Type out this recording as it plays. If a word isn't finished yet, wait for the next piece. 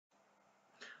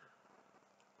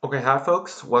Okay, hi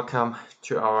folks, welcome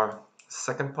to our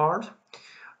second part.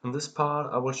 In this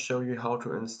part, I will show you how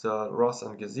to install ROS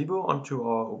and Gazebo onto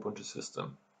our Ubuntu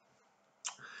system.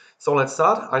 So let's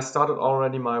start. I started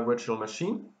already my virtual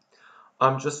machine.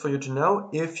 Just for you to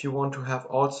know, if you want to have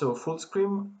also a full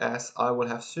screen, as I will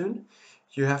have soon,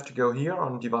 you have to go here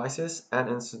on Devices and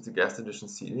install the Guest Edition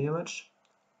CD image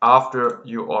after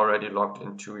you already logged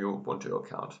into your Ubuntu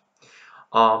account.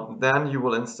 Then you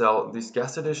will install this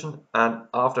guest edition, and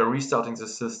after restarting the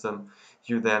system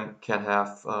you then can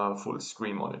have a full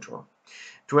screen monitor.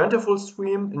 To enter full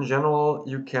screen, in general,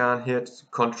 you can hit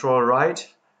Ctrl right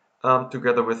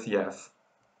together with the F.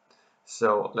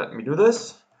 So let me do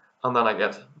this, and then I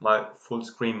get my full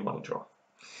screen monitor.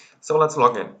 So let's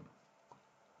log in.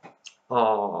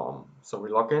 So we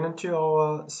log in into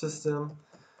our system,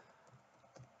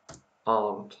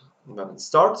 and then it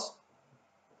starts.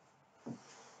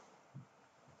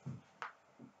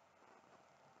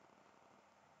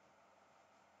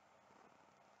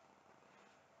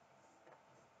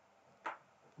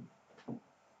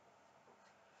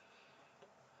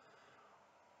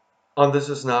 And this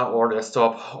is now our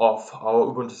desktop of our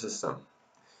Ubuntu system.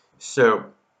 So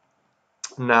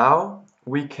now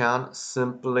we can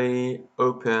simply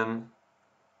open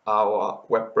our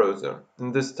web browser.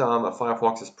 In this time,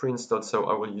 Firefox is pre-installed, so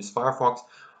I will use Firefox.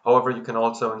 However, you can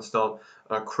also install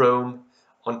Chrome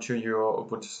onto your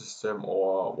Ubuntu system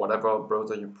or whatever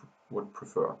browser you would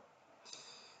prefer.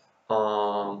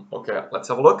 Okay, let's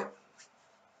have a look.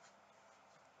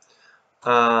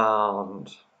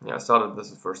 And yeah, I started this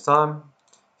the first time.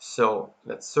 So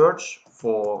let's search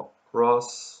for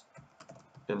ROS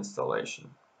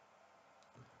Installation.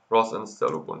 ROS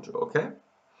Install Ubuntu, okay?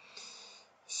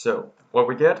 So what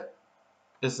we get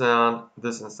is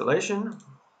this installation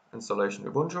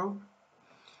Ubuntu.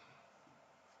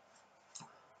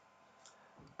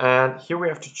 And here we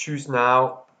have to choose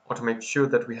now or to make sure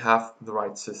that we have the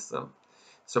right system.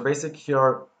 So basically here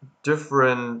are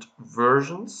different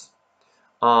versions.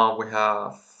 We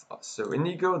have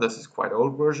Indigo, this is quite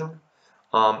old version.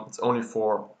 It's only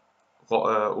for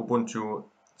Ubuntu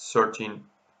 13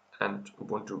 and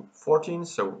Ubuntu 14,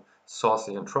 so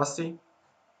saucy and trusty.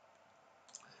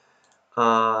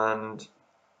 And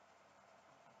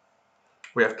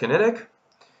we have Kinetic.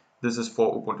 This is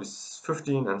for Ubuntu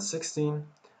 15 and 16.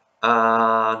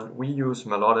 And we use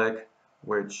Melodic,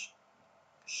 which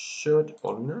should,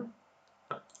 or no,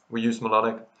 we use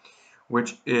Melodic,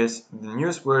 which is the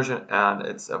newest version, and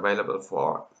it's available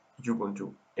for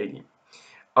Ubuntu 18.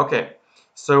 Okay,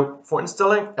 so for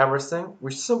installing everything,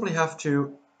 we simply have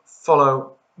to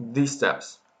follow these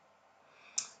steps.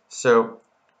 So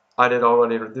I did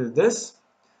already do this.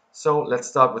 So let's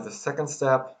start with the second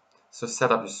step. So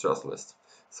set up your source list.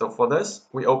 So for this,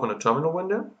 we open a terminal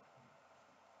window.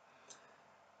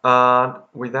 And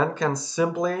we then can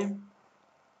simply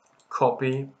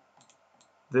copy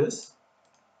this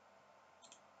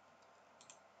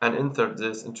and insert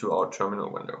this into our terminal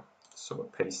window. So we're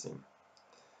pasting.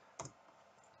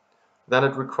 Then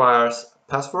it requires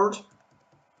password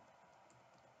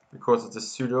because it's a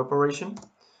sudo operation.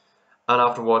 And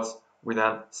afterwards, we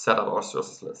then set up our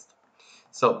sources list.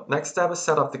 So next step is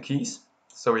set up the keys.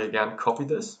 So we again copy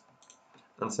this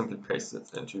and simply paste it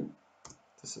into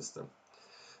the system.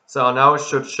 So now it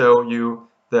should show you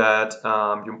that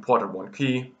you imported one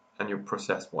key and you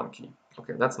processed one key.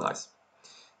 Okay, that's nice.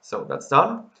 So that's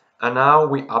done. And now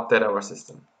we update our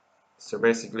system. So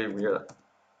basically we are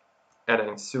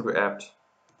adding sudo apt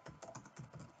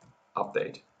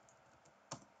update.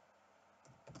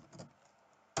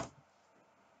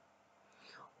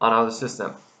 And now the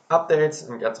system updates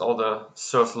and gets all the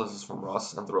source lists from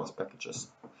ROS and the ROS packages,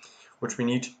 which we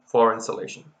need for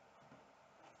installation.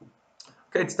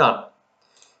 Okay, it's done.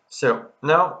 So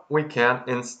now we can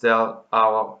install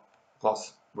our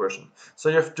ROS version. So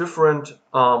you have different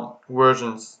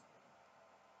versions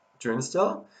to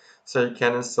install. So you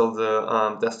can install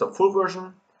the desktop full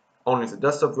version, only the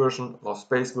desktop version, ROS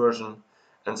base version,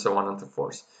 and so on and so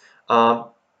forth.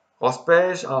 ROS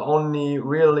base are only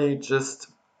really just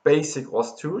basic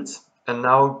ROS tools and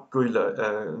now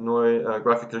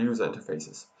graphical user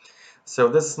interfaces. So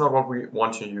this is not what we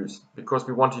want to use because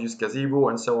we want to use Gazebo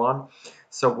and so on.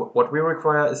 So what we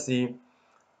require is the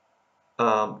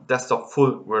desktop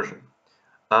full version.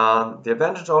 The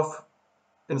advantage of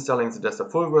installing the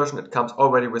desktop full version, it comes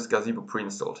already with Gazebo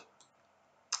pre-installed.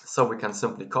 So we can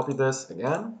simply copy this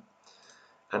again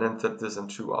and insert this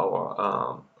into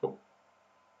our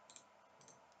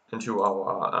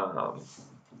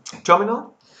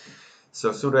terminal.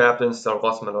 So sudo apt install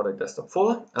ROS Melodic desktop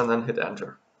full and then hit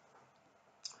enter.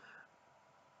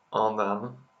 And then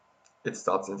it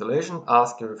starts the installation,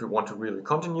 asks you if you want to really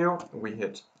continue. We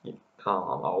hit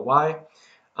our Y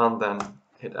and then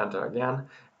hit enter again,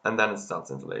 and then it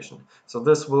starts installation. So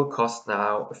this will cost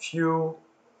now a few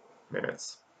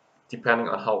minutes, depending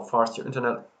on how fast your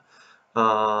internet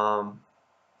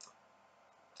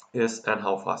is and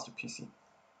how fast your PC.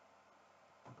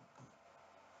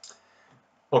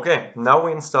 Okay, now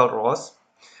we installed ROS.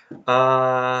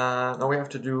 Now we have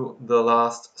to do the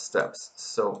last steps.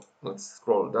 So let's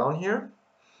scroll down here.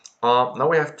 Now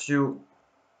we have to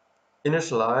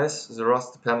initialize the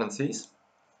ROS dependencies.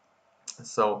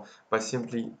 So by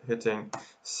simply hitting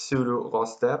sudo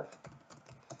rosdep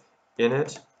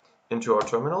init into our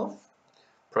terminal,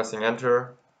 pressing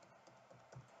enter.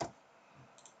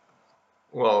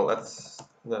 Well, let's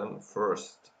then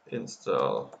first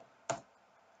install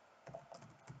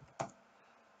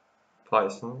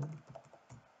Python.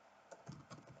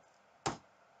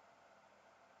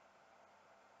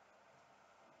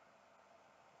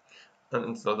 And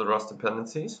install the ROS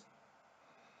dependencies.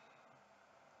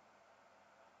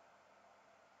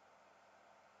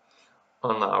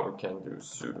 And now we can do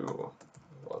sudo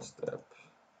rosdep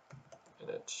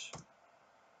init.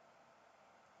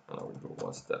 And now we do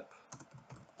rosdep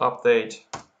update.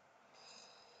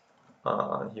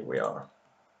 And here we are.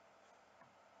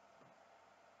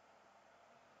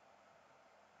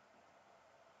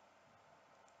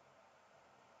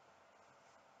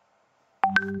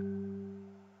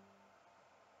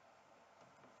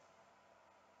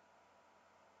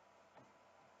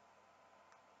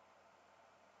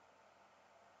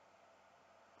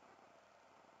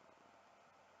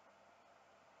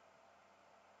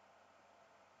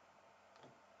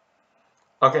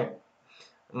 Okay,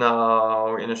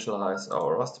 now we initialize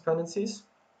our ROS dependencies,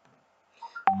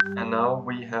 and now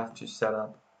we have to set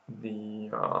up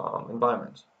the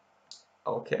environment.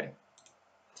 Okay,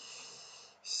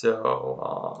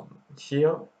 so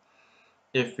here,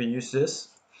 if we use this,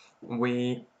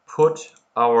 we put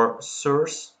our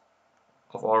source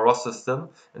of our ROS system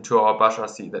into our bash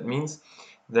RC. That means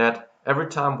that every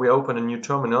time we open a new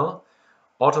terminal,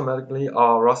 automatically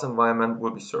our ROS environment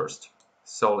will be sourced.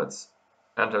 So let's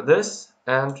enter this,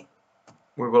 and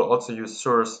we will also use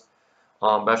source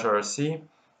bash RC,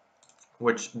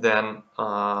 which then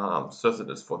sources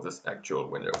it for this actual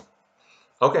window.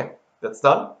 Okay, that's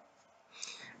done.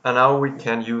 And now we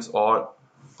can use our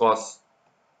ROS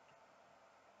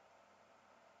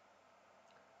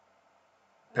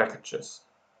packages,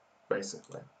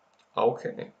 basically.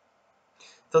 Okay,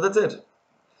 so that's it.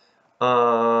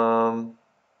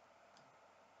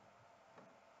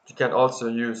 You can also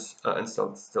use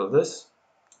install still this.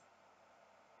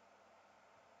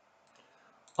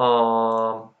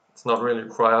 It's not really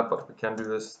required, but we can do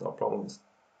this, no problems.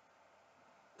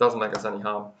 Doesn't make us any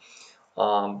harm.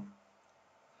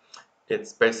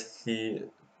 It's basically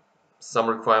some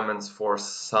requirements for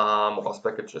some ROS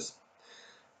packages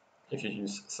if you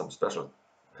use some special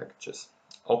packages.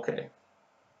 Okay.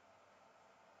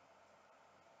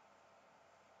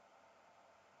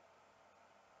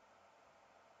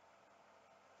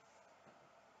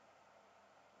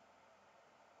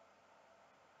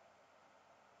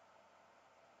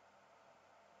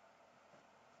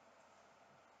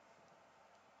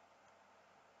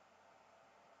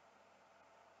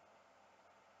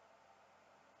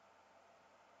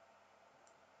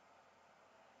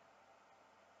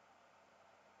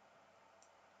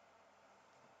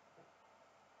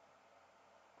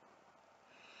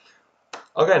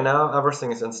 Okay, now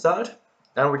everything is installed,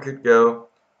 and we could go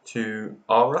to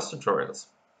our ROS tutorials.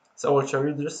 So I will show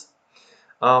you this.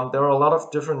 There are a lot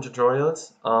of different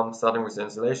tutorials, starting with the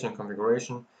installation and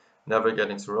configuration,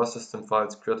 navigating through ROS system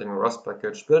files, creating a ROS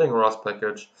package, building a ROS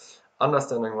package,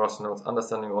 understanding ROS nodes,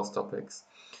 understanding ROS topics,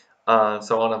 and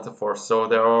so on and so forth. So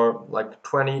there are like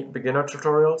 20 beginner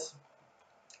tutorials,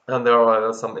 and there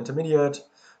are some intermediate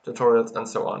tutorials, and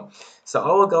so on. So I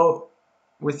will go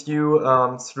with you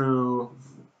through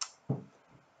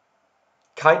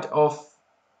kind of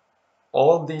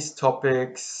all these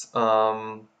topics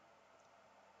in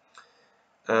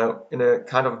a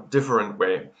kind of different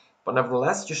way, but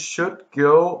nevertheless you should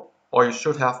go, or you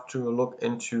should have to look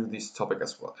into this topic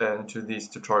as well, into these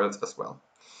tutorials as well.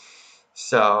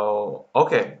 So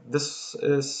okay, this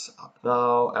is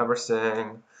now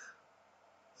everything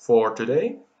for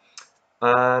today,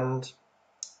 and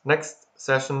next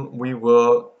session we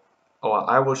will, or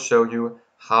I will show you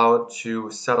how to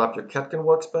set up your Catkin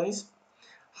workspace,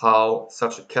 how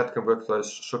such a Catkin workspace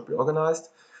should be organized,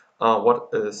 what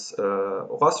is a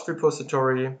ROS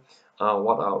repository,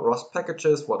 what are ROS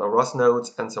packages, what are ROS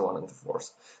nodes, and so on and so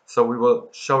forth. So we will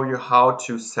show you how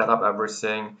to set up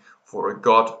everything for a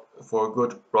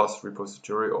good ROS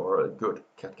repository or a good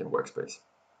Catkin workspace.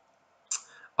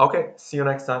 Okay, see you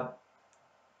next time.